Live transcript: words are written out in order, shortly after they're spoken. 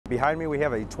Behind me we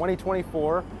have a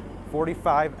 2024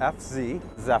 45FZ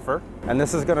Zephyr, and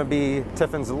this is going to be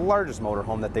Tiffin's largest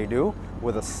motorhome that they do,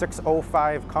 with a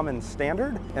 605 Cummins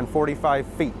standard and 45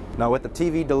 feet. Now with the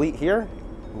TV delete here,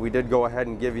 we did go ahead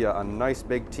and give you a nice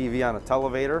big TV on a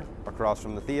televator across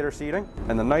from the theater seating.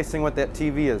 And the nice thing with that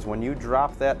TV is when you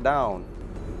drop that down,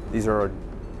 these are a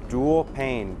dual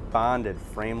pane bonded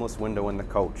frameless window in the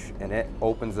coach, and it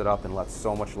opens it up and lets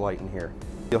so much light in here.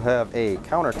 You'll have a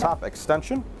countertop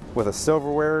extension with a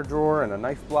silverware drawer and a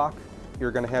knife block.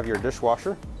 You're going to have your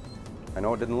dishwasher. I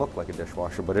know it didn't look like a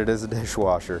dishwasher, but it is a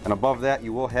dishwasher. And above that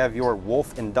you will have your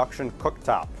Wolf induction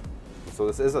cooktop. So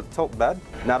this is a tilt bed.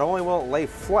 Not only will it lay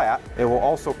flat, it will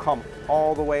also come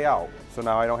all the way out. So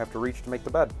now I don't have to reach to make the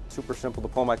bed. Super simple to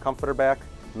pull my comforter back,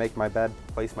 make my bed,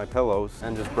 place my pillows,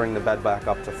 and just bring the bed back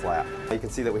up to flat. You can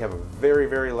see that we have a very,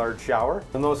 very large shower.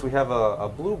 You'll notice we have a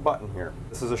blue button here.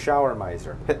 This is a shower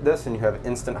miser. Hit this and you have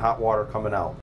instant hot water coming out.